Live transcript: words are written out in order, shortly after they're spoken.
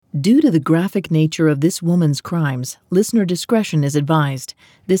Due to the graphic nature of this woman's crimes, listener discretion is advised.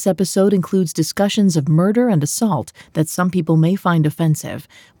 This episode includes discussions of murder and assault that some people may find offensive.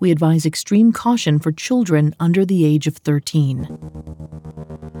 We advise extreme caution for children under the age of 13.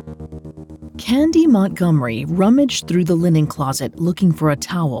 Candy Montgomery rummaged through the linen closet looking for a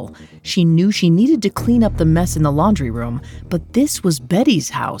towel. She knew she needed to clean up the mess in the laundry room, but this was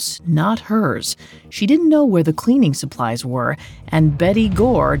Betty's house, not hers. She didn't know where the cleaning supplies were, and Betty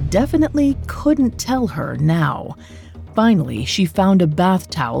Gore definitely couldn't tell her now. Finally, she found a bath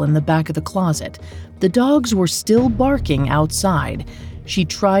towel in the back of the closet. The dogs were still barking outside. She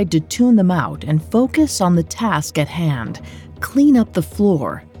tried to tune them out and focus on the task at hand. Clean up the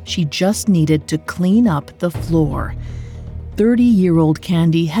floor. She just needed to clean up the floor. 30-year-old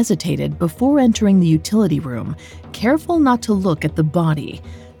Candy hesitated before entering the utility room, careful not to look at the body.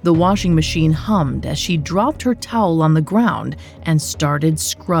 The washing machine hummed as she dropped her towel on the ground and started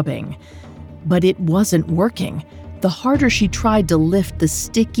scrubbing. But it wasn't working. The harder she tried to lift the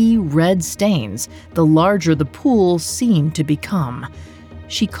sticky, red stains, the larger the pool seemed to become.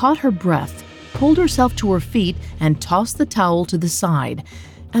 She caught her breath, pulled herself to her feet, and tossed the towel to the side.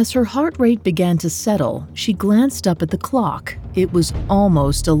 As her heart rate began to settle, she glanced up at the clock. It was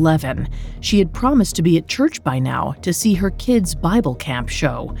almost 11. She had promised to be at church by now to see her kids' Bible camp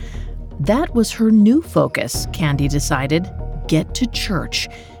show. That was her new focus, Candy decided. Get to church.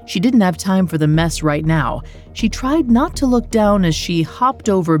 She didn't have time for the mess right now. She tried not to look down as she hopped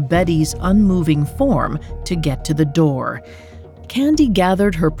over Betty's unmoving form to get to the door. Candy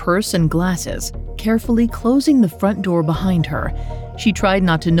gathered her purse and glasses, carefully closing the front door behind her. She tried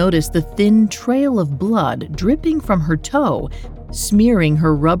not to notice the thin trail of blood dripping from her toe, smearing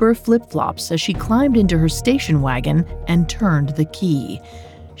her rubber flip-flops as she climbed into her station wagon and turned the key.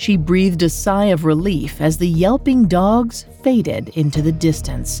 She breathed a sigh of relief as the yelping dogs faded into the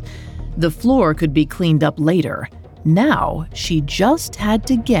distance. The floor could be cleaned up later. Now, she just had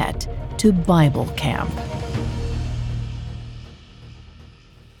to get to Bible camp.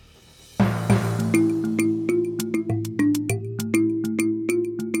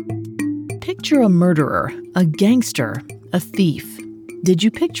 Picture a murderer, a gangster, a thief. Did you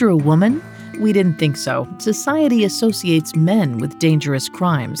picture a woman? We didn't think so. Society associates men with dangerous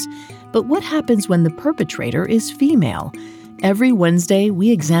crimes. But what happens when the perpetrator is female? Every Wednesday,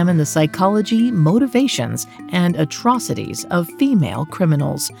 we examine the psychology, motivations, and atrocities of female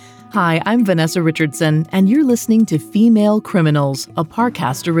criminals. Hi, I'm Vanessa Richardson, and you're listening to Female Criminals, a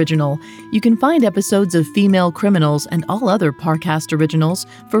Parcast original. You can find episodes of Female Criminals and all other Parcast originals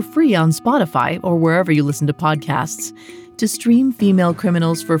for free on Spotify or wherever you listen to podcasts. To stream Female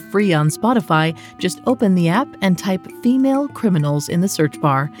Criminals for free on Spotify, just open the app and type Female Criminals in the search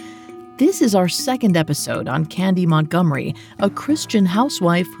bar. This is our second episode on Candy Montgomery, a Christian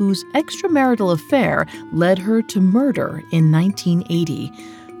housewife whose extramarital affair led her to murder in 1980.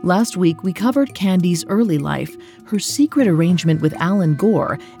 Last week, we covered Candy's early life, her secret arrangement with Alan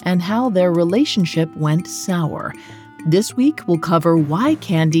Gore, and how their relationship went sour. This week, we'll cover why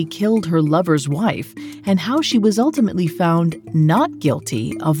Candy killed her lover's wife and how she was ultimately found not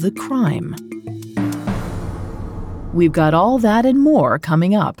guilty of the crime. We've got all that and more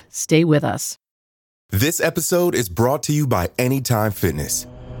coming up. Stay with us. This episode is brought to you by Anytime Fitness.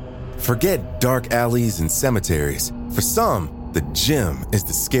 Forget dark alleys and cemeteries. For some, the gym is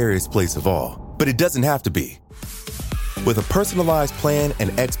the scariest place of all, but it doesn't have to be. With a personalized plan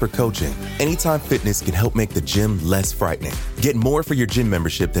and expert coaching, Anytime Fitness can help make the gym less frightening. Get more for your gym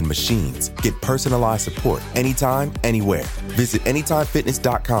membership than machines. Get personalized support anytime, anywhere. Visit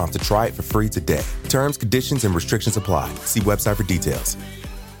AnytimeFitness.com to try it for free today. Terms, conditions, and restrictions apply. See website for details.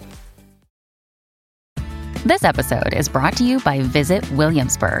 This episode is brought to you by Visit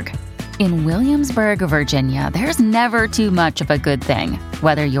Williamsburg. In Williamsburg, Virginia, there's never too much of a good thing.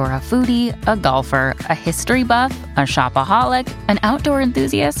 Whether you're a foodie, a golfer, a history buff, a shopaholic, an outdoor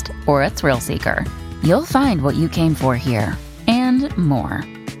enthusiast, or a thrill seeker, you'll find what you came for here and more.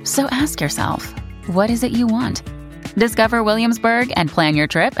 So ask yourself, what is it you want? Discover Williamsburg and plan your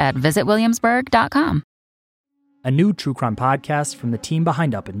trip at visitwilliamsburg.com. A new true crime podcast from the team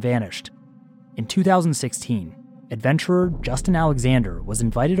behind Up and Vanished. In 2016, adventurer Justin Alexander was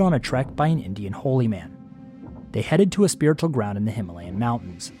invited on a trek by an Indian holy man. They headed to a spiritual ground in the Himalayan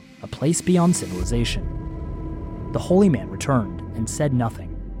mountains, a place beyond civilization. The holy man returned and said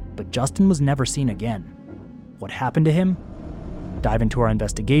nothing, but Justin was never seen again. What happened to him? Dive into our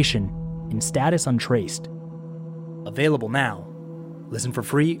investigation in Status Untraced. Available now. Listen for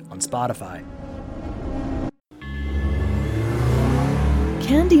free on Spotify.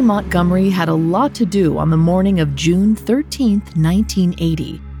 Candy Montgomery had a lot to do on the morning of June 13,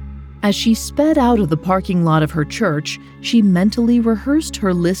 1980. As she sped out of the parking lot of her church, she mentally rehearsed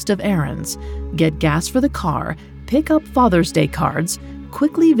her list of errands: get gas for the car, pick up Father's Day cards,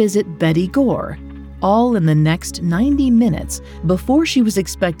 quickly visit Betty Gore, all in the next 90 minutes before she was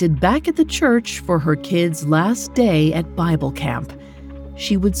expected back at the church for her kids' last day at Bible camp.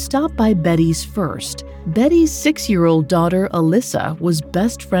 She would stop by Betty's first. Betty's 6-year-old daughter, Alyssa, was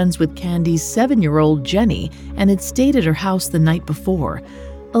best friends with Candy's 7-year-old Jenny and had stayed at her house the night before.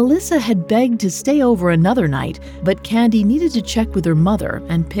 Alyssa had begged to stay over another night, but Candy needed to check with her mother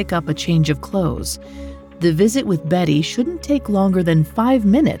and pick up a change of clothes. The visit with Betty shouldn't take longer than 5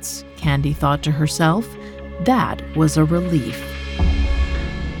 minutes, Candy thought to herself. That was a relief.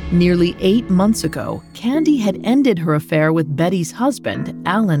 Nearly 8 months ago, Candy had ended her affair with Betty's husband,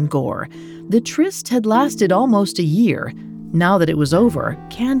 Alan Gore. The tryst had lasted almost a year. Now that it was over,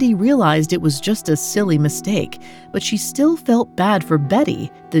 Candy realized it was just a silly mistake, but she still felt bad for Betty,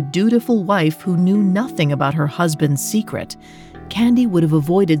 the dutiful wife who knew nothing about her husband's secret. Candy would have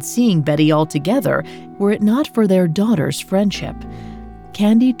avoided seeing Betty altogether were it not for their daughter's friendship.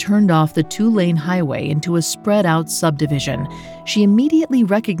 Candy turned off the 2-lane highway into a spread-out subdivision. She immediately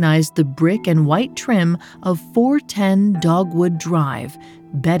recognized the brick and white trim of 410 Dogwood Drive,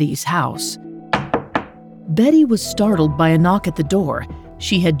 Betty's house. Betty was startled by a knock at the door.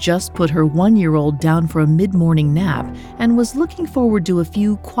 She had just put her 1-year-old down for a mid-morning nap and was looking forward to a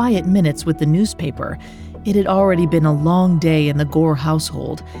few quiet minutes with the newspaper. It had already been a long day in the Gore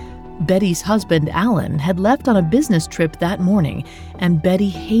household. Betty's husband, Alan, had left on a business trip that morning, and Betty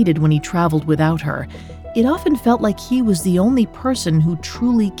hated when he traveled without her. It often felt like he was the only person who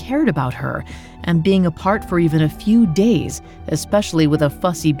truly cared about her, and being apart for even a few days, especially with a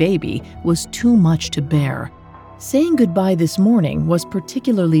fussy baby, was too much to bear. Saying goodbye this morning was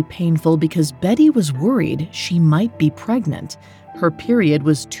particularly painful because Betty was worried she might be pregnant. Her period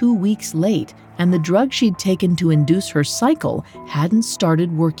was 2 weeks late, and the drug she'd taken to induce her cycle hadn't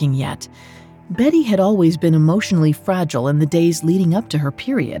started working yet. Betty had always been emotionally fragile in the days leading up to her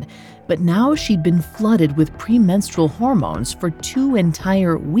period, but now she'd been flooded with premenstrual hormones for 2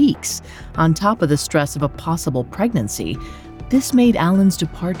 entire weeks, on top of the stress of a possible pregnancy. This made Alan's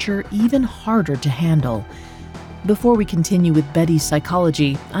departure even harder to handle. Before we continue with Betty's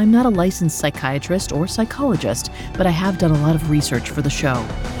psychology, I'm not a licensed psychiatrist or psychologist, but I have done a lot of research for the show.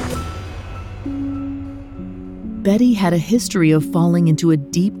 Betty had a history of falling into a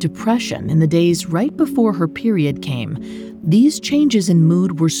deep depression in the days right before her period came. These changes in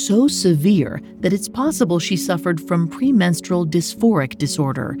mood were so severe that it's possible she suffered from premenstrual dysphoric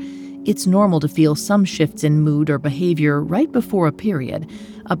disorder. It's normal to feel some shifts in mood or behavior right before a period.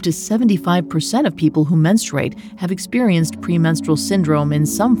 Up to 75% of people who menstruate have experienced premenstrual syndrome in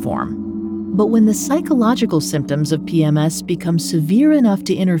some form. But when the psychological symptoms of PMS become severe enough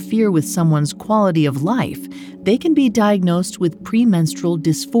to interfere with someone's quality of life, they can be diagnosed with premenstrual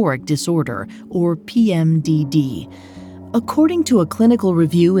dysphoric disorder, or PMDD. According to a clinical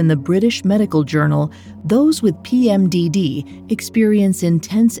review in the British Medical Journal, those with PMDD experience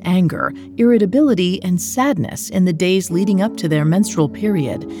intense anger, irritability, and sadness in the days leading up to their menstrual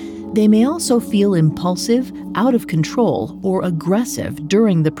period. They may also feel impulsive, out of control, or aggressive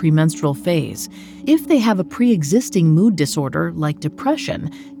during the premenstrual phase. If they have a pre-existing mood disorder like depression,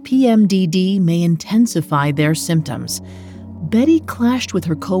 PMDD may intensify their symptoms. Betty clashed with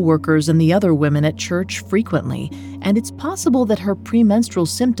her coworkers and the other women at church frequently, and it's possible that her premenstrual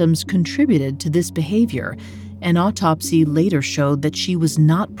symptoms contributed to this behavior. An autopsy later showed that she was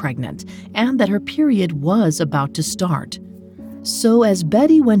not pregnant and that her period was about to start. So as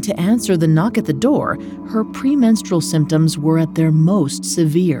Betty went to answer the knock at the door, her premenstrual symptoms were at their most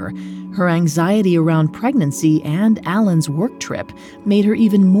severe. Her anxiety around pregnancy and Alan's work trip made her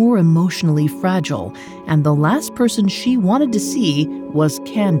even more emotionally fragile, and the last person she wanted to see was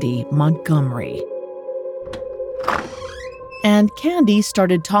Candy Montgomery. And Candy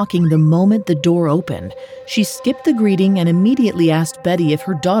started talking the moment the door opened. She skipped the greeting and immediately asked Betty if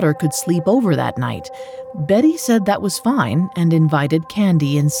her daughter could sleep over that night. Betty said that was fine and invited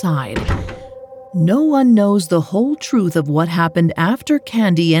Candy inside. No one knows the whole truth of what happened after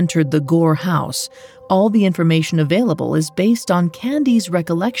Candy entered the Gore house. All the information available is based on Candy's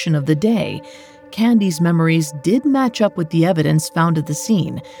recollection of the day. Candy's memories did match up with the evidence found at the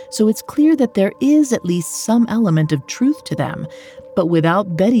scene, so it's clear that there is at least some element of truth to them. But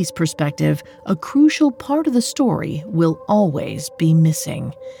without Betty's perspective, a crucial part of the story will always be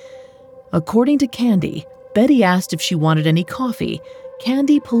missing. According to Candy, Betty asked if she wanted any coffee.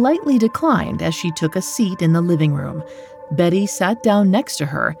 Candy politely declined as she took a seat in the living room. Betty sat down next to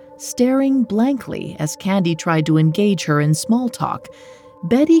her, staring blankly as Candy tried to engage her in small talk.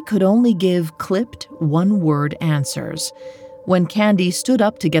 Betty could only give clipped, one-word answers. When Candy stood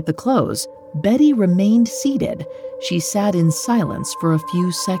up to get the clothes, Betty remained seated. She sat in silence for a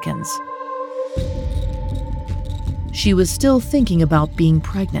few seconds. She was still thinking about being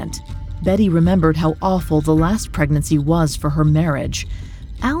pregnant. Betty remembered how awful the last pregnancy was for her marriage.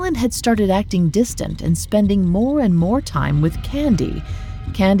 Alan had started acting distant and spending more and more time with Candy.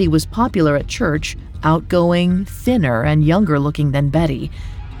 Candy was popular at church, outgoing, thinner, and younger looking than Betty.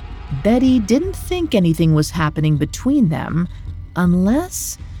 Betty didn't think anything was happening between them,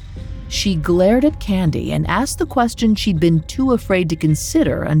 unless... She glared at Candy and asked the question she'd been too afraid to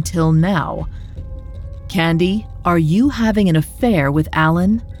consider until now. "Candy, are you having an affair with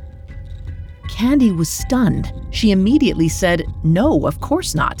Alan?" Candy was stunned. She immediately said, "No, of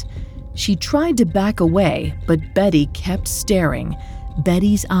course not." She tried to back away, but Betty kept staring.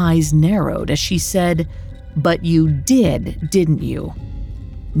 Betty's eyes narrowed as she said, "But you did, didn't you?"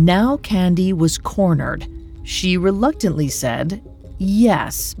 Now Candy was cornered. She reluctantly said,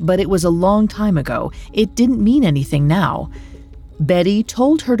 "Yes, but it was a long time ago. It didn't mean anything now." Betty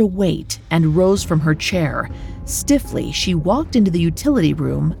told her to wait and rose from her chair. Stiffly, she walked into the utility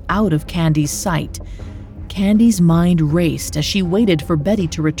room, out of Candy's sight. Candy's mind raced as she waited for Betty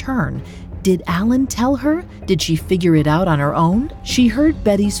to return. Did Alan tell her? Did she figure it out on her own? She heard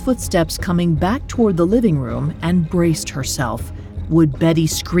Betty's footsteps coming back toward the living room and braced herself. Would Betty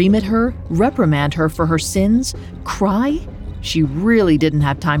scream at her, reprimand her for her sins, cry? She really didn't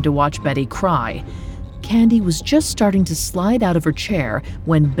have time to watch Betty cry. Candy was just starting to slide out of her chair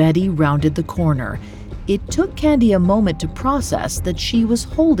when Betty rounded the corner. It took Candy a moment to process that she was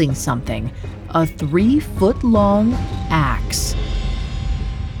holding something, a 3-foot-long axe.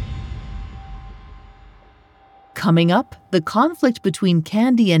 Coming up, the conflict between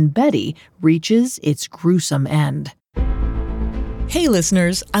Candy and Betty reaches its gruesome end. Hey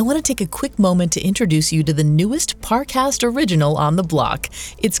listeners, I want to take a quick moment to introduce you to the newest Parcast original on the block.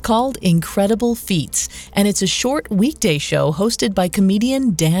 It's called Incredible Feats, and it's a short weekday show hosted by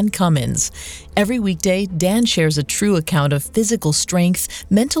comedian Dan Cummins. Every weekday, Dan shares a true account of physical strength,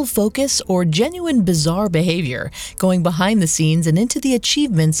 mental focus, or genuine bizarre behavior, going behind the scenes and into the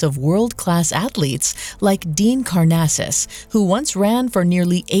achievements of world-class athletes like Dean Karnassus, who once ran for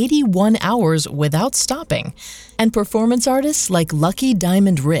nearly 81 hours without stopping, and performance artists like Lucky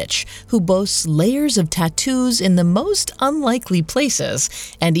Diamond Rich, who boasts layers of tattoos in the most unlikely places,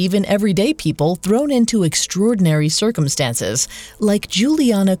 and even everyday people thrown into extraordinary circumstances, like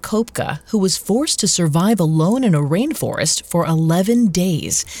Juliana Kopka, who was forced to survive alone in a rainforest for 11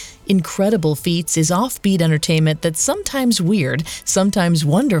 days. Incredible Feats is offbeat entertainment that's sometimes weird, sometimes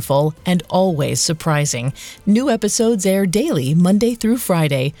wonderful, and always surprising. New episodes air daily, Monday through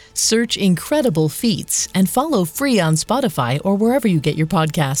Friday. Search Incredible Feats and follow free on Spotify or wherever you get your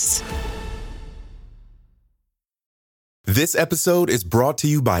podcasts. This episode is brought to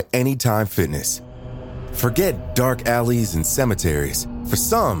you by Anytime Fitness. Forget dark alleys and cemeteries. For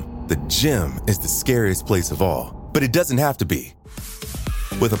some, the gym is the scariest place of all, but it doesn't have to be.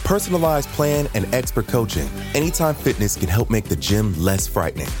 With a personalized plan and expert coaching, Anytime Fitness can help make the gym less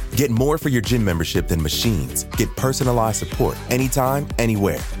frightening. Get more for your gym membership than machines. Get personalized support anytime,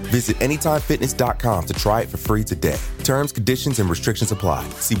 anywhere. Visit AnytimeFitness.com to try it for free today. Terms, conditions, and restrictions apply.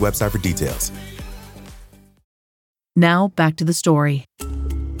 See website for details. Now back to the story.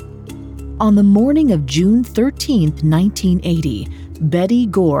 On the morning of June 13th, 1980, Betty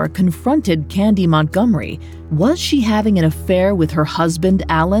Gore confronted Candy Montgomery. Was she having an affair with her husband,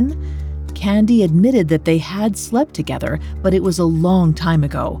 Alan? Candy admitted that they had slept together, but it was a long time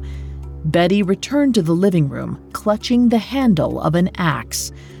ago. Betty returned to the living room, clutching the handle of an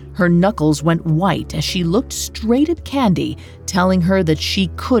axe. Her knuckles went white as she looked straight at Candy, telling her that she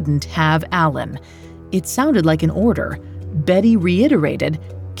couldn't have Alan. It sounded like an order. Betty reiterated,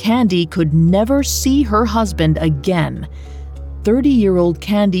 Candy could never see her husband again. 30-year-old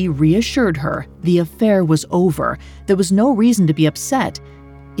Candy reassured her the affair was over. There was no reason to be upset.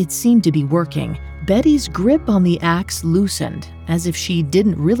 It seemed to be working. Betty's grip on the axe loosened, as if she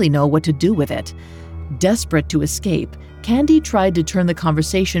didn't really know what to do with it. Desperate to escape, Candy tried to turn the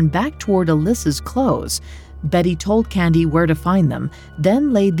conversation back toward Alyssa's clothes. Betty told Candy where to find them,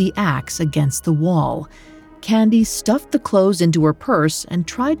 then laid the axe against the wall. Candy stuffed the clothes into her purse and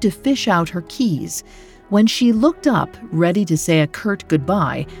tried to fish out her keys. When she looked up, ready to say a curt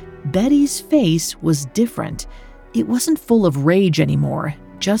goodbye, Betty's face was different. It wasn't full of rage anymore,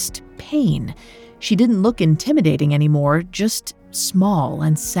 just pain. She didn't look intimidating anymore, just small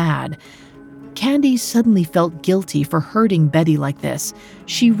and sad. Candy suddenly felt guilty for hurting Betty like this.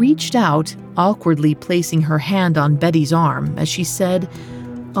 She reached out, awkwardly placing her hand on Betty's arm as she said,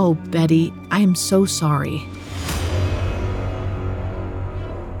 "Oh, Betty, I am so sorry."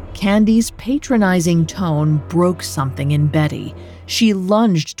 Candy's patronizing tone broke something in Betty. She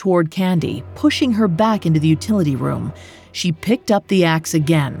lunged toward Candy, pushing her back into the utility room. She picked up the axe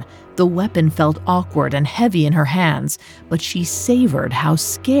again. The weapon felt awkward and heavy in her hands, but she savored how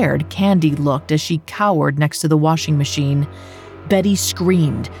scared Candy looked as she cowered next to the washing machine. Betty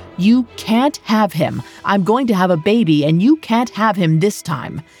screamed, "You can't have him. I'm going to have a baby, and you can't have him this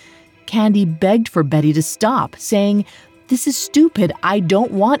time." Candy begged for Betty to stop, saying, "This is stupid. I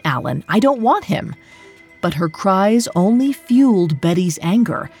don't want Alan. I don't want him." But her cries only fueled Betty's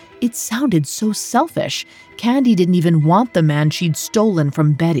anger. It sounded so selfish. Candy didn't even want the man she'd stolen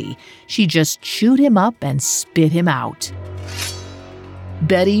from Betty. She just chewed him up and spit him out.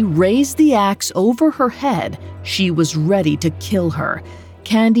 Betty raised the axe over her head. She was ready to kill her.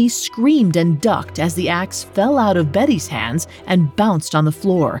 Candy screamed and ducked as the axe fell out of Betty's hands and bounced on the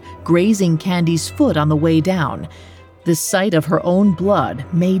floor, grazing Candy's foot on the way down. The sight of her own blood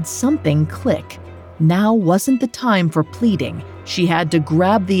made something click. Now wasn't the time for pleading. She had to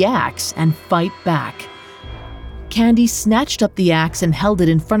grab the axe and fight back. Candy snatched up the axe and held it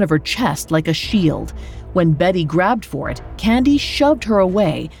in front of her chest like a shield. When Betty grabbed for it, Candy shoved her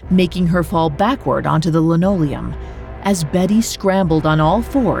away, making her fall backward onto the linoleum. As Betty scrambled on all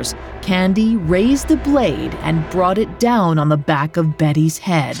fours, Candy raised the blade and brought it down on the back of Betty's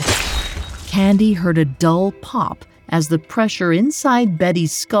head. Candy heard a dull pop as the pressure inside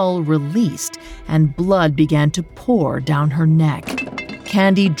Betty's skull released and blood began to pour down her neck.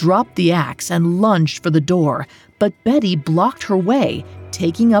 Candy dropped the axe and lunged for the door, but Betty blocked her way,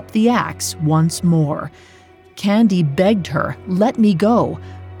 taking up the axe once more. Candy begged her, "Let me go,"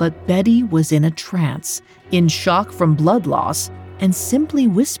 but Betty was in a trance, in shock from blood loss, and simply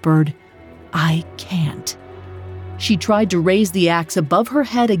whispered, "I can't." She tried to raise the axe above her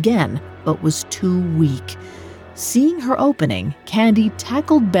head again, but was too weak. Seeing her opening, Candy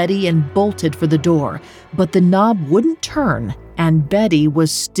tackled Betty and bolted for the door, but the knob wouldn't turn, and Betty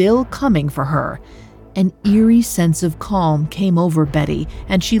was still coming for her. An eerie sense of calm came over Betty,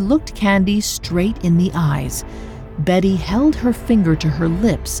 and she looked Candy straight in the eyes. Betty held her finger to her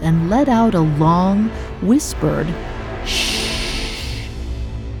lips and let out a long, whispered, "Shh."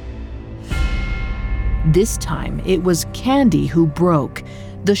 This time, it was Candy who broke.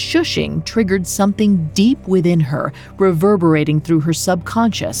 The shushing triggered something deep within her, reverberating through her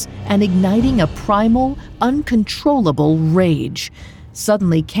subconscious and igniting a primal, uncontrollable rage.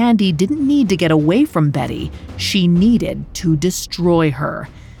 Suddenly, Candy didn't need to get away from Betty. She needed to destroy her.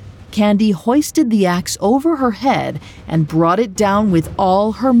 Candy hoisted the axe over her head and brought it down with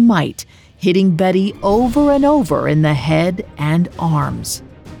all her might, hitting Betty over and over in the head and arms.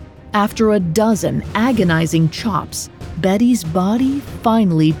 After a dozen agonizing chops, Betty's body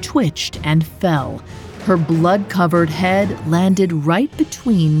finally twitched and fell. Her blood-covered head landed right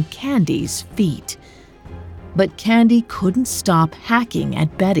between Candy's feet. But Candy couldn't stop hacking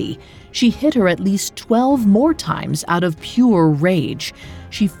at Betty. She hit her at least 12 more times out of pure rage.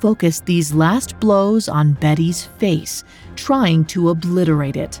 She focused these last blows on Betty's face, trying to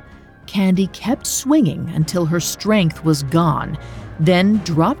obliterate it. Candy kept swinging until her strength was gone, then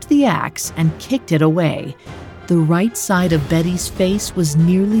dropped the axe and kicked it away. The right side of Betty's face was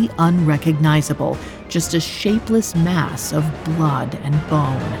nearly unrecognizable, just a shapeless mass of blood and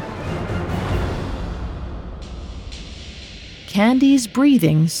bone. Candy's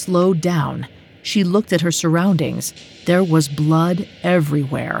breathing slowed down. She looked at her surroundings. There was blood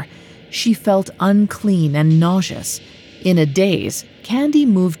everywhere. She felt unclean and nauseous. In a daze, Candy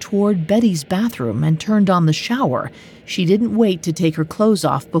moved toward Betty's bathroom and turned on the shower. She didn't wait to take her clothes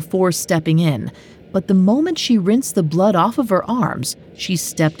off before stepping in, but the moment she rinsed the blood off of her arms, she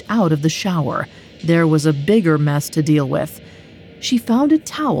stepped out of the shower. There was a bigger mess to deal with. She found a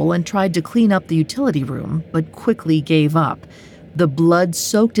towel and tried to clean up the utility room, but quickly gave up. The blood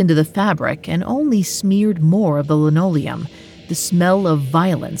soaked into the fabric and only smeared more of the linoleum. The smell of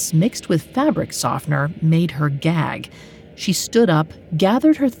violence mixed with fabric softener made her gag. She stood up,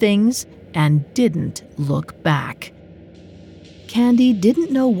 gathered her things, and didn't look back. Candy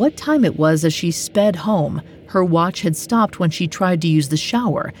didn't know what time it was as she sped home. Her watch had stopped when she tried to use the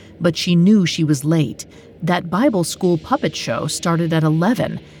shower, but she knew she was late. That Bible school puppet show started at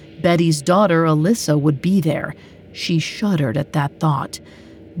 11. Betty's daughter, Alyssa, would be there. She shuddered at that thought.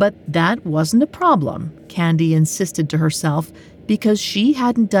 But that wasn't a problem, Candy insisted to herself, because she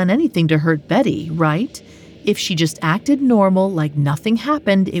hadn't done anything to hurt Betty, right? If she just acted normal, like nothing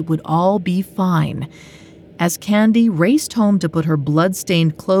happened, it would all be fine. As Candy raced home to put her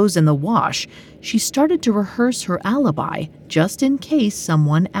blood-stained clothes in the wash, she started to rehearse her alibi, just in case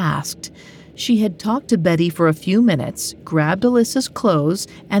someone asked. She had talked to Betty for a few minutes, grabbed Alyssa's clothes,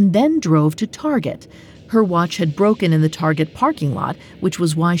 and then drove to Target. Her watch had broken in the Target parking lot, which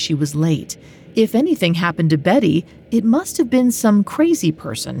was why she was late. If anything happened to Betty, it must have been some crazy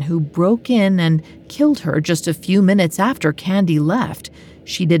person who broke in and killed her just a few minutes after Candy left.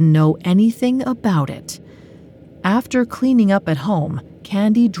 She didn't know anything about it. After cleaning up at home,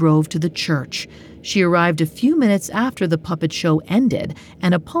 Candy drove to the church. She arrived a few minutes after the puppet show ended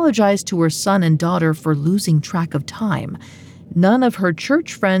and apologized to her son and daughter for losing track of time. None of her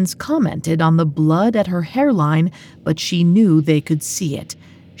church friends commented on the blood at her hairline, but she knew they could see it.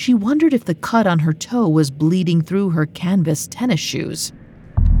 She wondered if the cut on her toe was bleeding through her canvas tennis shoes.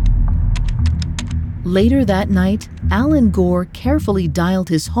 Later that night, Alan Gore carefully dialed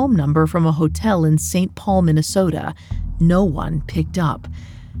his home number from a hotel in St. Paul, Minnesota. No one picked up.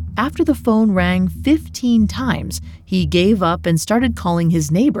 After the phone rang 15 times, he gave up and started calling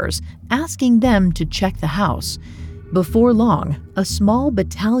his neighbors, asking them to check the house. Before long, a small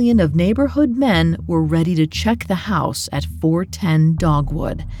battalion of neighborhood men were ready to check the house at 410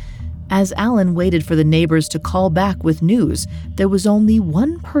 Dogwood. As Alan waited for the neighbors to call back with news, there was only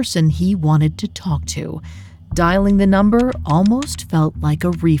one person he wanted to talk to. Dialing the number almost felt like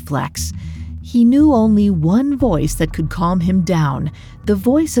a reflex. He knew only one voice that could calm him down, the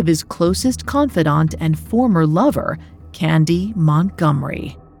voice of his closest confidant and former lover, Candy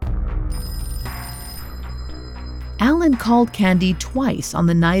Montgomery. Alan called Candy twice on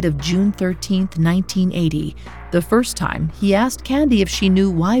the night of June 13, 1980. The first time, he asked Candy if she knew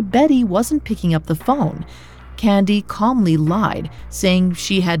why Betty wasn't picking up the phone. Candy calmly lied, saying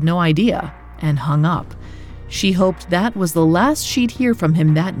she had no idea, and hung up. She hoped that was the last she'd hear from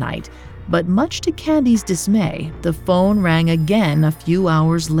him that night, but much to Candy's dismay, the phone rang again a few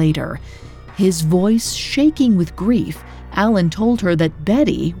hours later. His voice shaking with grief, Alan told her that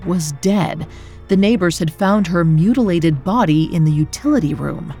Betty was dead. The neighbors had found her mutilated body in the utility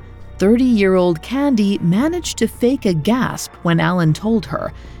room. 30-year-old Candy managed to fake a gasp when Alan told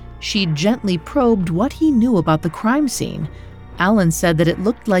her. She gently probed what he knew about the crime scene. Alan said that it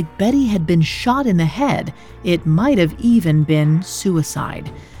looked like Betty had been shot in the head. It might have even been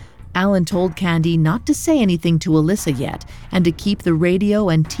suicide. Alan told Candy not to say anything to Alyssa yet and to keep the radio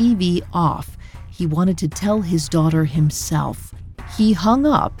and TV off. He wanted to tell his daughter himself. He hung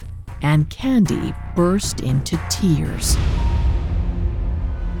up, and Candy burst into tears.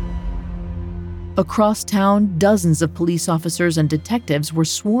 Across town, dozens of police officers and detectives were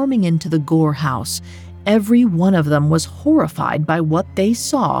swarming into the Gore house. Every one of them was horrified by what they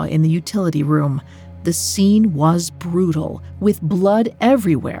saw in the utility room. The scene was brutal, with blood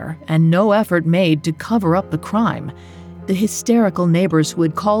everywhere and no effort made to cover up the crime. The hysterical neighbors who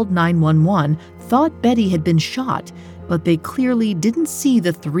had called 911 thought Betty had been shot, but they clearly didn't see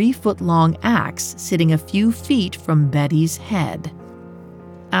the 3-foot-long axe sitting a few feet from Betty's head.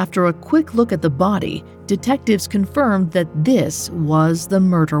 After a quick look at the body, detectives confirmed that this was the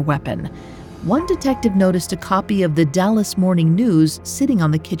murder weapon. One detective noticed a copy of the Dallas Morning News sitting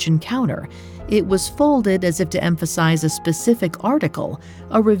on the kitchen counter. It was folded as if to emphasize a specific article,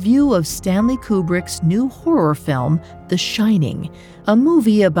 a review of Stanley Kubrick's new horror film, The Shining, a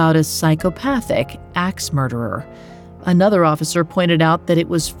movie about a psychopathic axe murderer. Another officer pointed out that it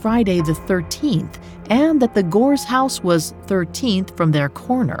was Friday the 13th and that the Gore's house was 13th from their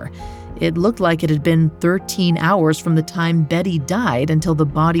corner. It looked like it had been 13 hours from the time Betty died until the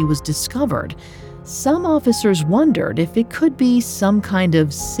body was discovered. Some officers wondered if it could be some kind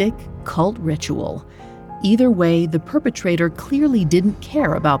of sick cult ritual. Either way, the perpetrator clearly didn't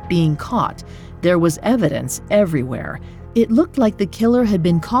care about being caught. There was evidence everywhere. It looked like the killer had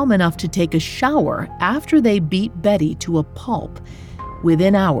been calm enough to take a shower after they beat Betty to a pulp.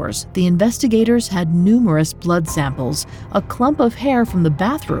 Within hours, the investigators had numerous blood samples, a clump of hair from the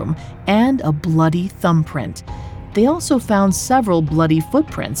bathroom, and a bloody thumbprint. They also found several bloody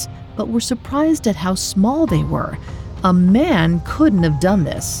footprints, but were surprised at how small they were. A man couldn't have done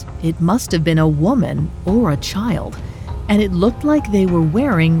this. It must have been a woman or a child. And it looked like they were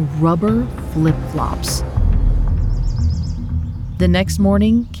wearing rubber flip-flops. The next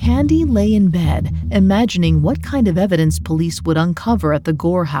morning, Candy lay in bed, imagining what kind of evidence police would uncover at the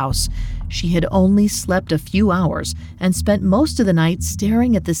Gore house. She had only slept a few hours and spent most of the night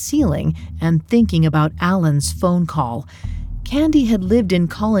staring at the ceiling and thinking about Alan's phone call. Candy had lived in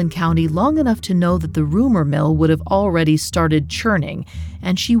Collin County long enough to know that the rumor mill would have already started churning,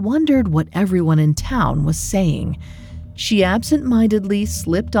 and she wondered what everyone in town was saying. She absent-mindedly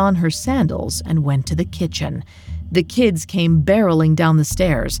slipped on her sandals and went to the kitchen. The kids came barreling down the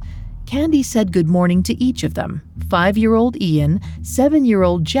stairs. Candy said good morning to each of them, 5-year-old Ian,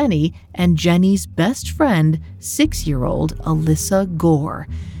 7-year-old Jenny, and Jenny's best friend, 6-year-old Alyssa Gore.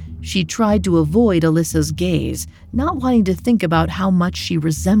 She tried to avoid Alyssa's gaze, not wanting to think about how much she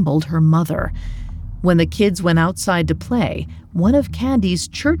resembled her mother. When the kids went outside to play, one of Candy's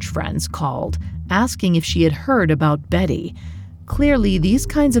church friends called, asking if she had heard about Betty. Clearly, these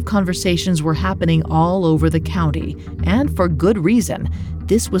kinds of conversations were happening all over the county, and for good reason.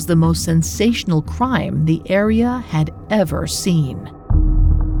 This was the most sensational crime the area had ever seen.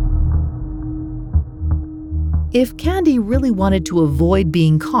 If Candy really wanted to avoid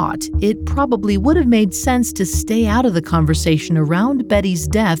being caught, it probably would have made sense to stay out of the conversation around Betty's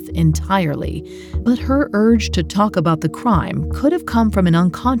death entirely. But her urge to talk about the crime could have come from an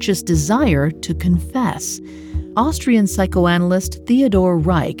unconscious desire to confess. Austrian psychoanalyst Theodor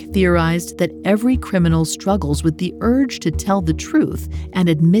Reich theorized that every criminal struggles with the urge to tell the truth and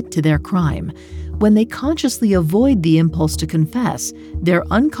admit to their crime. When they consciously avoid the impulse to confess, their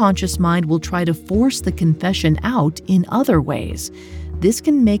unconscious mind will try to force the confession out in other ways. This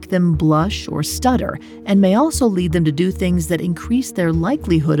can make them blush or stutter and may also lead them to do things that increase their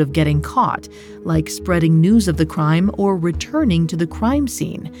likelihood of getting caught, like spreading news of the crime or returning to the crime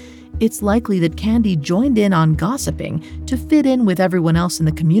scene. It's likely that Candy joined in on gossiping to fit in with everyone else in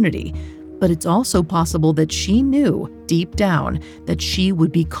the community, but it's also possible that she knew, deep down, that she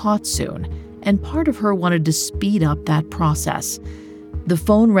would be caught soon, and part of her wanted to speed up that process. The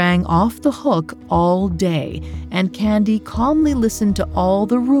phone rang off the hook all day, and Candy calmly listened to all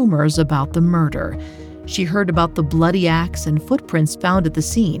the rumors about the murder. She heard about the bloody axe and footprints found at the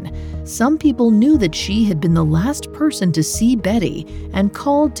scene. Some people knew that she had been the last person to see Betty and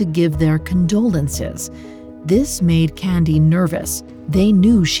called to give their condolences. This made Candy nervous. They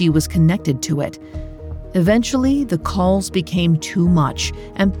knew she was connected to it. Eventually, the calls became too much,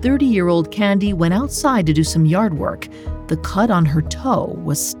 and 30-year-old Candy went outside to do some yard work. The cut on her toe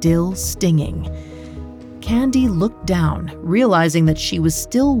was still stinging. Candy looked down, realizing that she was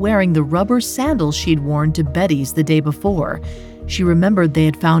still wearing the rubber sandals she'd worn to Betty's the day before. She remembered they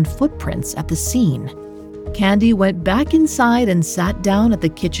had found footprints at the scene. Candy went back inside and sat down at the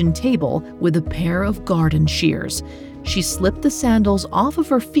kitchen table with a pair of garden shears. She slipped the sandals off of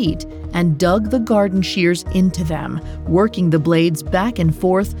her feet and dug the garden shears into them, working the blades back and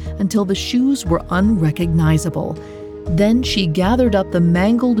forth until the shoes were unrecognizable. Then she gathered up the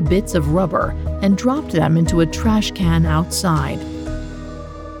mangled bits of rubber and dropped them into a trash can outside.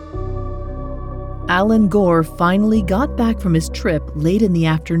 Alan Gore finally got back from his trip late in the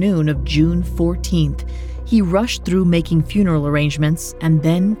afternoon of June 14th. He rushed through making funeral arrangements and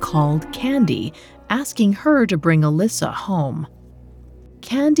then called Candy, asking her to bring Alyssa home.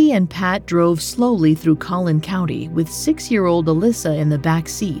 Candy and Pat drove slowly through Collin County with 6-year-old Alyssa in the back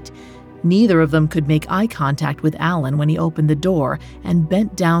seat. Neither of them could make eye contact with Alan when he opened the door and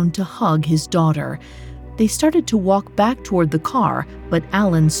bent down to hug his daughter. They started to walk back toward the car, but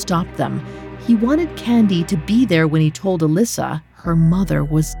Alan stopped them. He wanted Candy to be there when he told Alyssa her mother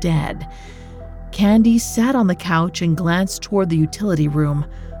was dead. Candy sat on the couch and glanced toward the utility room.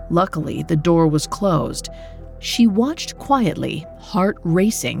 Luckily, the door was closed. She watched quietly, heart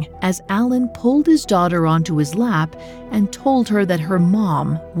racing, as Alan pulled his daughter onto his lap and told her that her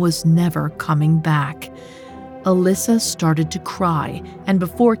mom was never coming back. Alyssa started to cry, and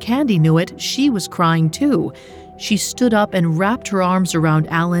before Candy knew it, she was crying too. She stood up and wrapped her arms around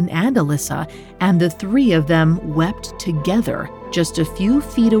Alan and Alyssa, and the three of them wept together, just a few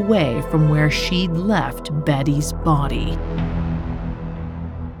feet away from where she'd left Betty's body.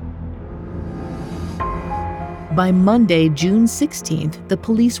 By Monday, June 16th, the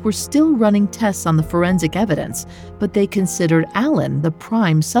police were still running tests on the forensic evidence, but they considered Alan the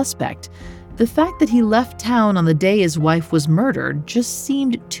prime suspect. The fact that he left town on the day his wife was murdered just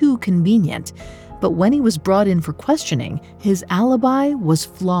seemed too convenient. But when he was brought in for questioning, his alibi was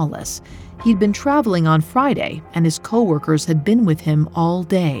flawless. He'd been traveling on Friday, and his coworkers had been with him all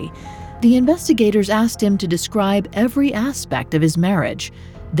day. The investigators asked him to describe every aspect of his marriage.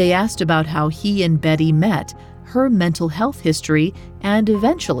 They asked about how he and Betty met, her mental health history, and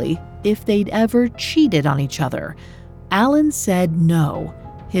eventually, if they'd ever cheated on each other. Alan said no.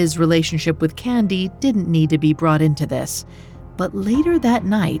 His relationship with Candy didn't need to be brought into this. But later that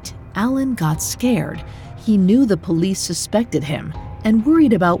night, Alan got scared. He knew the police suspected him and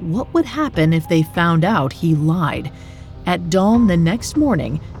worried about what would happen if they found out he lied. At dawn the next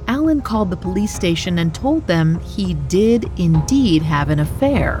morning, Alan called the police station and told them he did indeed have an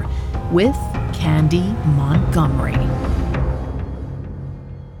affair with Candy Montgomery.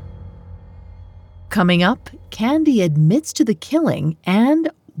 Coming up, Candy admits to the killing and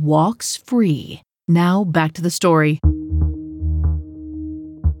walks free. Now back to the story.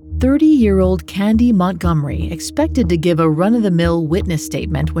 30-year-old Candy Montgomery expected to give a run-of-the-mill witness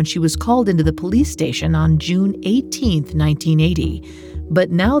statement when she was called into the police station on June 18, 1980.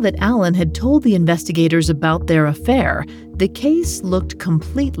 But now that Alan had told the investigators about their affair, the case looked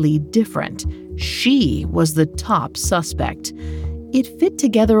completely different. She was the top suspect. It fit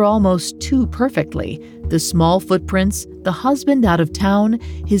together almost too perfectly. The small footprints, the husband out of town,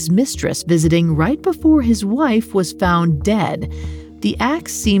 his mistress visiting right before his wife was found dead. The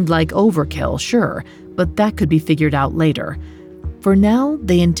axe seemed like overkill, sure, but that could be figured out later. For now,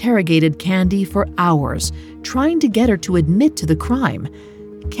 they interrogated Candy for hours, trying to get her to admit to the crime.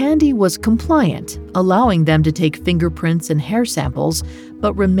 Candy was compliant, allowing them to take fingerprints and hair samples,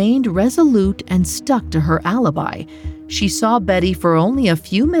 but remained resolute and stuck to her alibi. She saw Betty for only a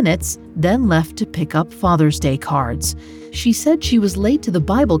few minutes, then left to pick up Father's Day cards. She said she was late to the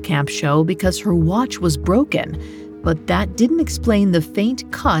Bible camp show because her watch was broken, but that didn't explain the faint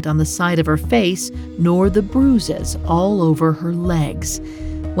cut on the side of her face, nor the bruises all over her legs.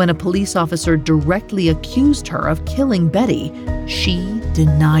 When a police officer directly accused her of killing Betty, she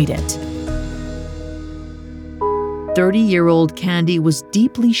denied it. 30-year-old Candy was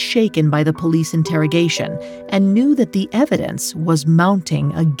deeply shaken by the police interrogation and knew that the evidence was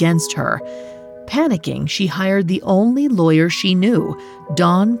mounting against her. Panicking, she hired the only lawyer she knew,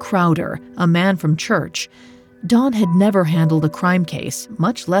 Don Crowder, a man from church. Don had never handled a crime case,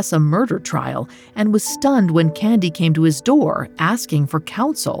 much less a murder trial, and was stunned when Candy came to his door asking for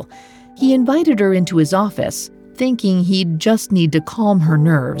counsel. He invited her into his office, thinking he'd just need to calm her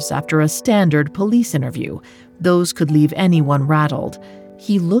nerves after a standard police interview. Those could leave anyone rattled.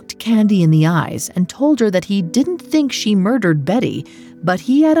 He looked Candy in the eyes and told her that he didn't think she murdered Betty, but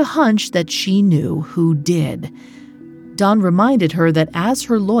he had a hunch that she knew who did. Don reminded her that as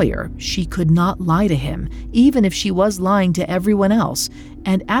her lawyer, she could not lie to him, even if she was lying to everyone else,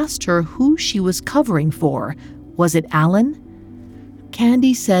 and asked her who she was covering for. Was it Alan?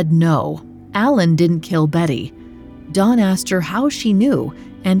 Candy said no. Alan didn't kill Betty. Don asked her how she knew,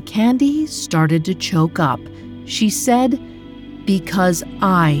 and Candy started to choke up. She said, "Because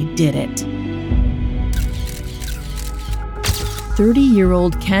I did it."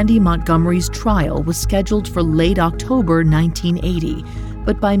 30-year-old Candy Montgomery's trial was scheduled for late October 1980,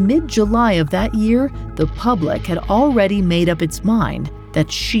 but by mid-July of that year, the public had already made up its mind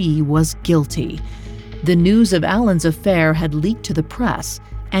that she was guilty. The news of Alan's affair had leaked to the press,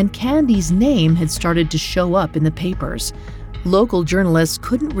 and Candy's name had started to show up in the papers. Local journalists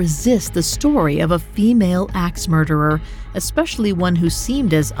couldn't resist the story of a female axe murderer, especially one who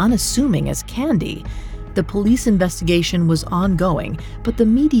seemed as unassuming as Candy. The police investigation was ongoing, but the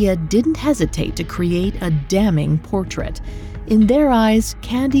media didn't hesitate to create a damning portrait. In their eyes,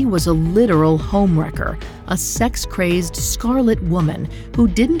 Candy was a literal homewrecker, a sex-crazed scarlet woman who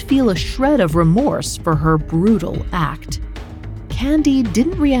didn't feel a shred of remorse for her brutal act. Candy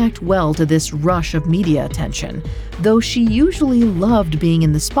didn't react well to this rush of media attention. Though she usually loved being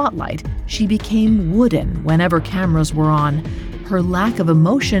in the spotlight, she became wooden whenever cameras were on. Her lack of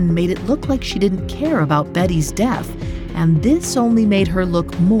emotion made it look like she didn't care about Betty's death, and this only made her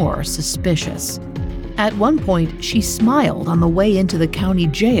look more suspicious. At one point, she smiled on the way into the county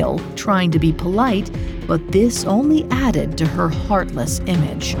jail, trying to be polite, but this only added to her heartless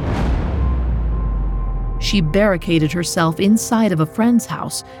image. She barricaded herself inside of a friend's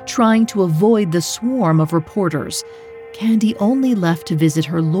house, trying to avoid the swarm of reporters. Candy only left to visit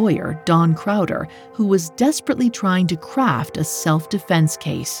her lawyer, Don Crowder, who was desperately trying to craft a self-defense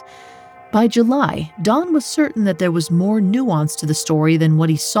case. By July, Don was certain that there was more nuance to the story than what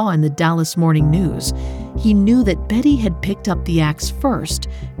he saw in the Dallas Morning News. He knew that Betty had picked up the axe first.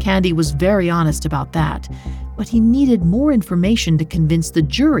 Candy was very honest about that. But he needed more information to convince the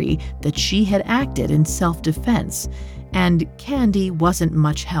jury that she had acted in self-defense. And Candy wasn't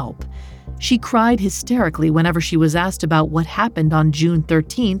much help. She cried hysterically whenever she was asked about what happened on June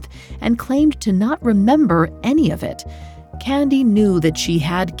 13th and claimed to not remember any of it. Candy knew that she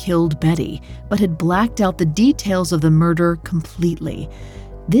had killed Betty, but had blacked out the details of the murder completely.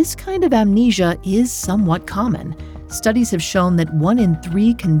 This kind of amnesia is somewhat common. Studies have shown that 1 in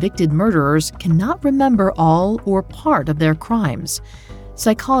 3 convicted murderers cannot remember all or part of their crimes.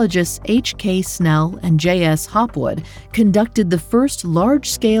 Psychologists H.K. Snell and J.S. Hopwood conducted the first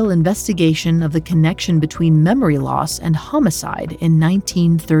large-scale investigation of the connection between memory loss and homicide in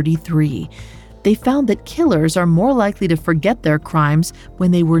 1933. They found that killers are more likely to forget their crimes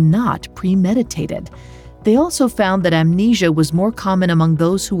when they were not premeditated. They also found that amnesia was more common among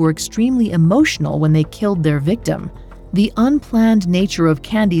those who were extremely emotional when they killed their victim. The unplanned nature of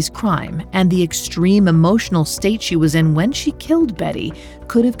Candy's crime and the extreme emotional state she was in when she killed Betty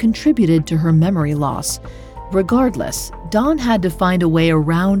could have contributed to her memory loss. Regardless, Don had to find a way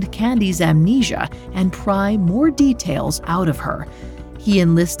around Candy's amnesia and pry more details out of her. He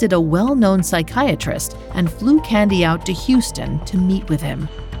enlisted a well-known psychiatrist and flew Candy out to Houston to meet with him.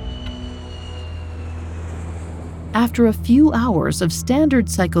 After a few hours of standard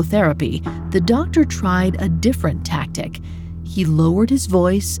psychotherapy, the doctor tried a different tactic. He lowered his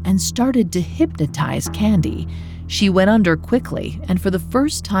voice and started to hypnotize Candy. She went under quickly, and for the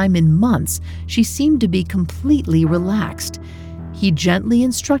first time in months, she seemed to be completely relaxed. He gently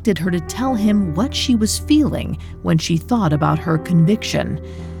instructed her to tell him what she was feeling when she thought about her conviction.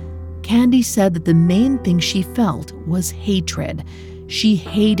 Candy said that the main thing she felt was hatred. She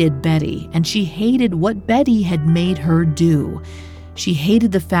hated Betty, and she hated what Betty had made her do. She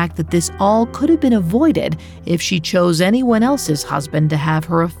hated the fact that this all could have been avoided if she chose anyone else's husband to have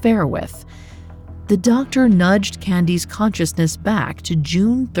her affair with. The doctor nudged Candy's consciousness back to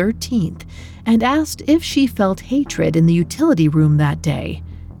June 13th and asked if she felt hatred in the utility room that day.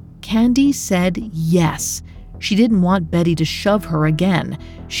 Candy said yes. She didn't want Betty to shove her again.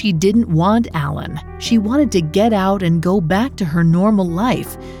 She didn't want Alan. She wanted to get out and go back to her normal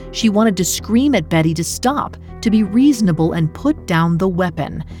life. She wanted to scream at Betty to stop, to be reasonable and put down the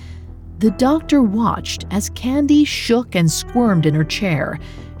weapon. The doctor watched as Candy shook and squirmed in her chair.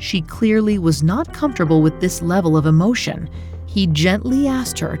 She clearly was not comfortable with this level of emotion. He gently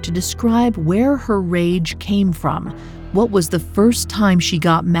asked her to describe where her rage came from. What was the first time she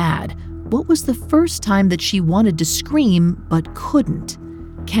got mad? What was the first time that she wanted to scream but couldn't?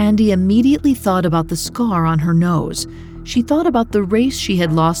 Candy immediately thought about the scar on her nose. She thought about the race she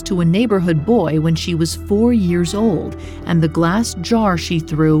had lost to a neighborhood boy when she was 4 years old and the glass jar she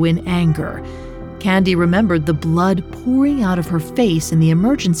threw in anger. Candy remembered the blood pouring out of her face in the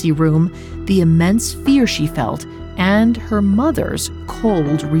emergency room, the immense fear she felt, and her mother's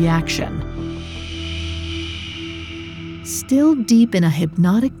cold reaction. Still deep in a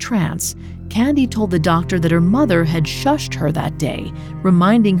hypnotic trance, Candy told the doctor that her mother had shushed her that day,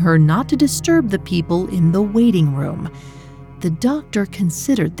 reminding her not to disturb the people in the waiting room. The doctor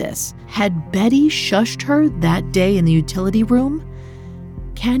considered this. Had Betty shushed her that day in the utility room?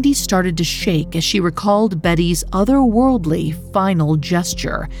 Candy started to shake as she recalled Betty's otherworldly final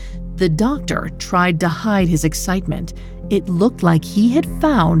gesture. The doctor tried to hide his excitement. It looked like he had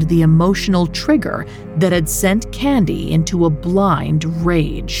found the emotional trigger that had sent Candy into a blind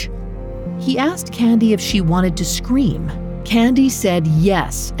rage. He asked Candy if she wanted to scream. Candy said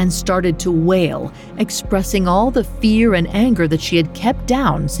yes and started to wail, expressing all the fear and anger that she had kept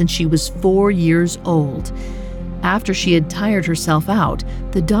down since she was 4 years old. After she had tired herself out,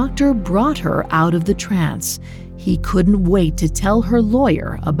 the doctor brought her out of the trance. He couldn't wait to tell her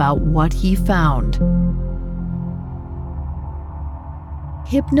lawyer about what he found.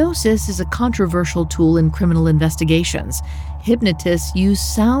 Hypnosis is a controversial tool in criminal investigations. Hypnotists use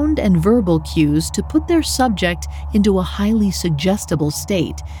sound and verbal cues to put their subject into a highly suggestible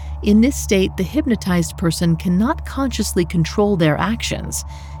state. In this state, the hypnotized person cannot consciously control their actions.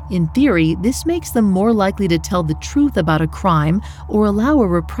 In theory, this makes them more likely to tell the truth about a crime or allow a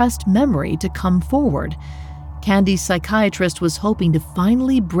repressed memory to come forward. Candy's psychiatrist was hoping to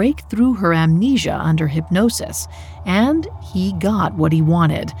finally break through her amnesia under hypnosis, and he got what he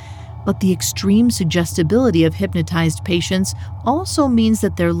wanted. But the extreme suggestibility of hypnotized patients also means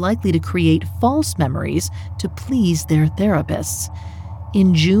that they're likely to create false memories to please their therapists.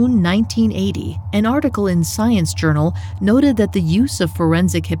 In June 1980, an article in Science Journal noted that the use of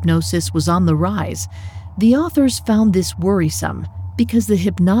forensic hypnosis was on the rise. The authors found this worrisome because the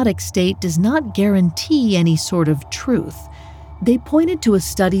hypnotic state does not guarantee any sort of truth. They pointed to a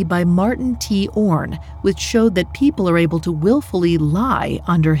study by Martin T. Orne, which showed that people are able to willfully lie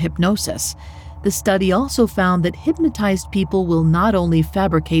under hypnosis. The study also found that hypnotized people will not only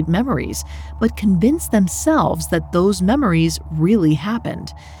fabricate memories, but convince themselves that those memories really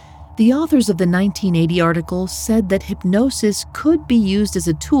happened. The authors of the 1980 article said that hypnosis could be used as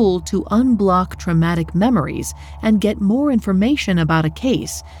a tool to unblock traumatic memories and get more information about a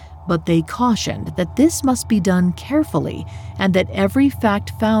case, but they cautioned that this must be done carefully and that every fact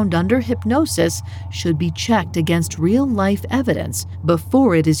found under hypnosis should be checked against real-life evidence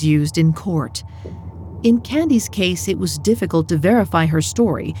before it is used in court. In Candy's case, it was difficult to verify her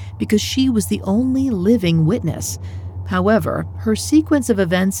story because she was the only living witness. However, her sequence of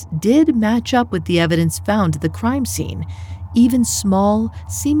events did match up with the evidence found at the crime scene. Even small,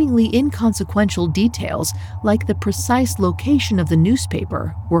 seemingly inconsequential details, like the precise location of the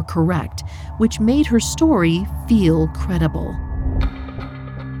newspaper, were correct, which made her story feel credible.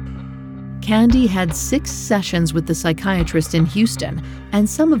 Candy had 6 sessions with the psychiatrist in Houston, and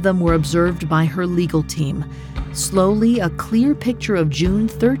some of them were observed by her legal team. Slowly, a clear picture of June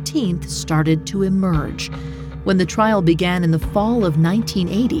 13th started to emerge. When the trial began in the fall of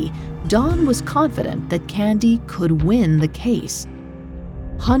 1980, Dawn was confident that Candy could win the case.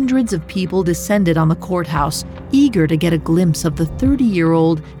 Hundreds of people descended on the courthouse, eager to get a glimpse of the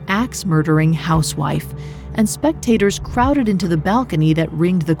 30-year-old axe-murdering housewife, and spectators crowded into the balcony that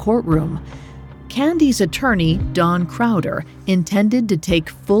ringed the courtroom. Candy's attorney, Dawn Crowder, intended to take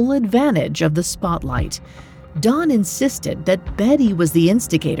full advantage of the spotlight. Dawn insisted that Betty was the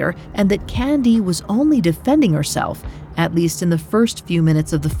instigator and that Candy was only defending herself, at least in the first few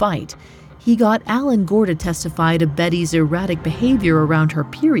minutes of the fight. He got Alan Gore to testify to Betty's erratic behavior around her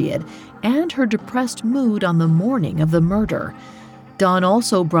period and her depressed mood on the morning of the murder. Dawn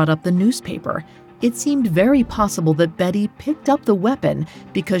also brought up the newspaper. It seemed very possible that Betty picked up the weapon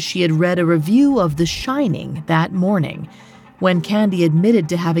because she had read a review of The Shining that morning. When Candy admitted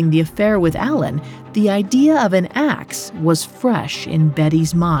to having the affair with Alan, the idea of an axe was fresh in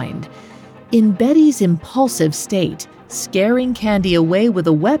Betty's mind. In Betty's impulsive state, scaring Candy away with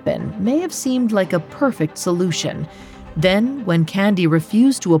a weapon may have seemed like a perfect solution. Then, when Candy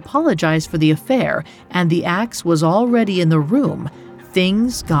refused to apologize for the affair and the axe was already in the room,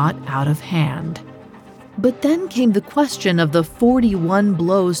 things got out of hand. But then came the question of the 41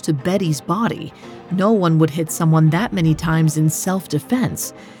 blows to Betty's body. No one would hit someone that many times in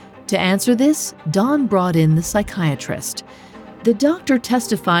self-defense. To answer this, Dawn brought in the psychiatrist. The doctor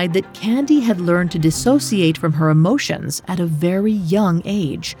testified that Candy had learned to dissociate from her emotions at a very young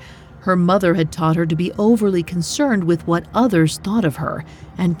age. Her mother had taught her to be overly concerned with what others thought of her,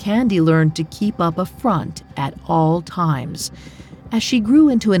 and Candy learned to keep up a front at all times. As she grew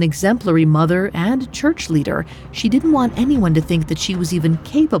into an exemplary mother and church leader, she didn't want anyone to think that she was even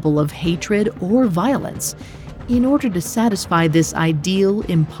capable of hatred or violence. In order to satisfy this ideal,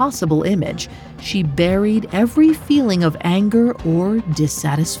 impossible image, she buried every feeling of anger or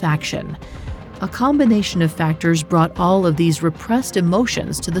dissatisfaction. A combination of factors brought all of these repressed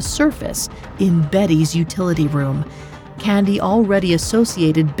emotions to the surface in Betty's utility room. Candy already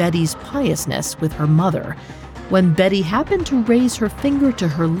associated Betty's piousness with her mother. When Betty happened to raise her finger to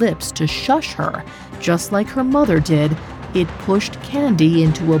her lips to shush her, just like her mother did, it pushed Candy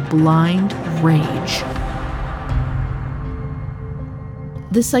into a blind rage.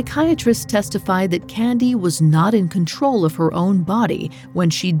 The psychiatrist testified that Candy was not in control of her own body when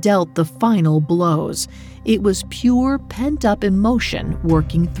she dealt the final blows. It was pure pent-up emotion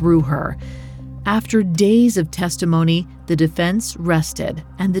working through her. After days of testimony, the defense rested,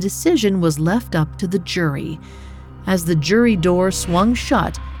 and the decision was left up to the jury. As the jury door swung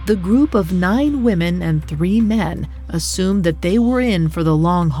shut, the group of 9 women and 3 men assumed that they were in for the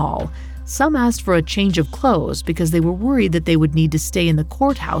long haul. Some asked for a change of clothes because they were worried that they would need to stay in the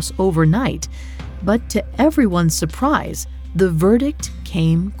courthouse overnight. But to everyone's surprise, the verdict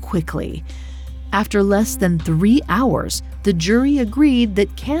came quickly. After less than 3 hours, the jury agreed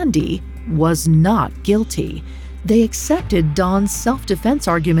that Candy was not guilty. They accepted Dawn's self-defense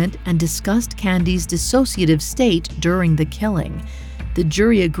argument and discussed Candy's dissociative state during the killing. The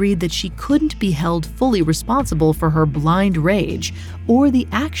jury agreed that she couldn't be held fully responsible for her blind rage or the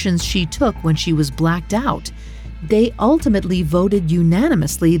actions she took when she was blacked out. They ultimately voted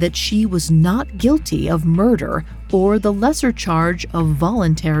unanimously that she was not guilty of murder or the lesser charge of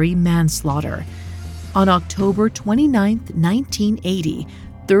voluntary manslaughter. On October 29, 1980,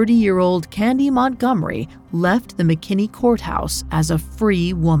 30-year-old Candy Montgomery left the McKinney Courthouse as a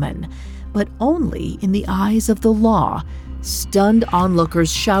free woman, but only in the eyes of the law. Stunned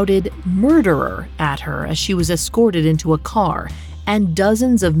onlookers shouted "murderer" at her as she was escorted into a car, and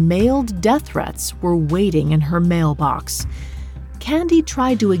dozens of mailed death threats were waiting in her mailbox. Candy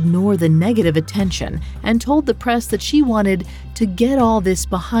tried to ignore the negative attention and told the press that she wanted to get all this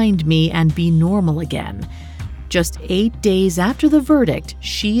behind me and be normal again. Just 8 days after the verdict,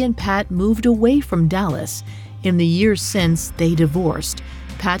 she and Pat moved away from Dallas. In the years since, they divorced.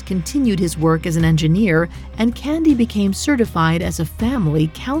 Pat continued his work as an engineer, and Candy became certified as a family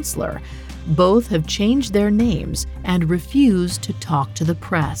counselor. Both have changed their names and refuse to talk to the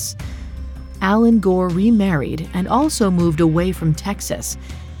press. Alan Gore remarried and also moved away from Texas.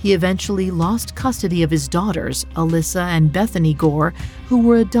 He eventually lost custody of his daughters, Alyssa and Bethany Gore, who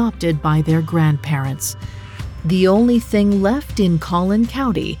were adopted by their grandparents. The only thing left in Collin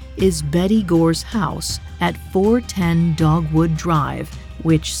County is Betty Gore's house at 410 Dogwood Drive,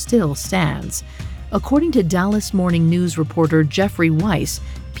 which still stands. According to Dallas Morning News reporter Jeffrey Weiss,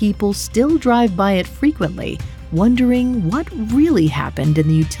 people still drive by it frequently, wondering what really happened in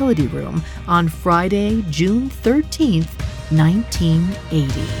the utility room on Friday, June 13th,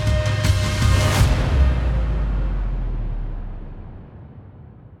 1980.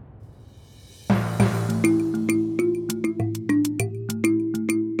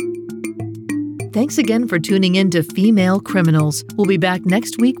 Thanks again for tuning in to Female Criminals. We'll be back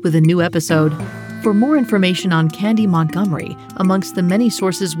next week with a new episode. For more information on Candy Montgomery, amongst the many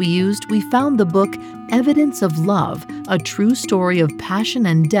sources we used, we found the book Evidence of Love, a true story of passion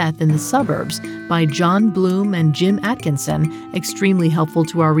and death in the suburbs by John Bloom and Jim Atkinson, extremely helpful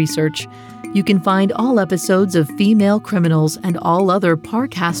to our research. You can find all episodes of Female Criminals and all other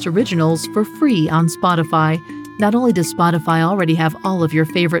Parcast originals for free on Spotify. Not only does Spotify already have all of your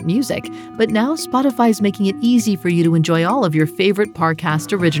favorite music, but now Spotify's making it easy for you to enjoy all of your favorite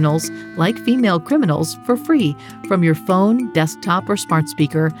Parcast originals, like Female Criminals, for free from your phone, desktop, or smart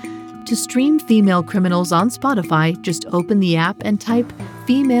speaker. To stream Female Criminals on Spotify, just open the app and type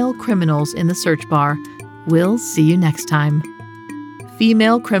Female Criminals in the search bar. We'll see you next time.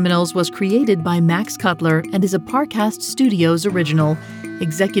 Female Criminals was created by Max Cutler and is a Parcast Studios original.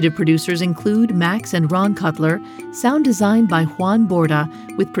 Executive producers include Max and Ron Cutler, sound design by Juan Borda,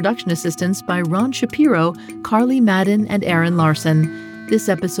 with production assistance by Ron Shapiro, Carly Madden, and Aaron Larson. This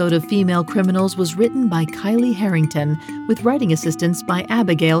episode of Female Criminals was written by Kylie Harrington, with writing assistance by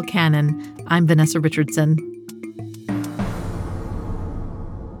Abigail Cannon. I'm Vanessa Richardson.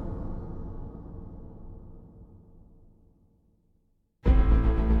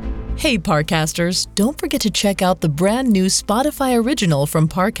 Hey Parcasters, don't forget to check out the brand new Spotify original from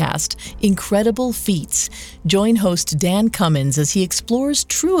Parcast, Incredible Feats. Join host Dan Cummins as he explores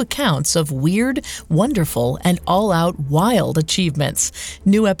true accounts of weird, wonderful, and all-out wild achievements.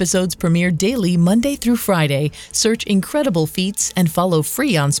 New episodes premiere daily Monday through Friday. Search Incredible Feats and follow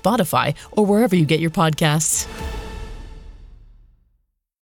free on Spotify or wherever you get your podcasts.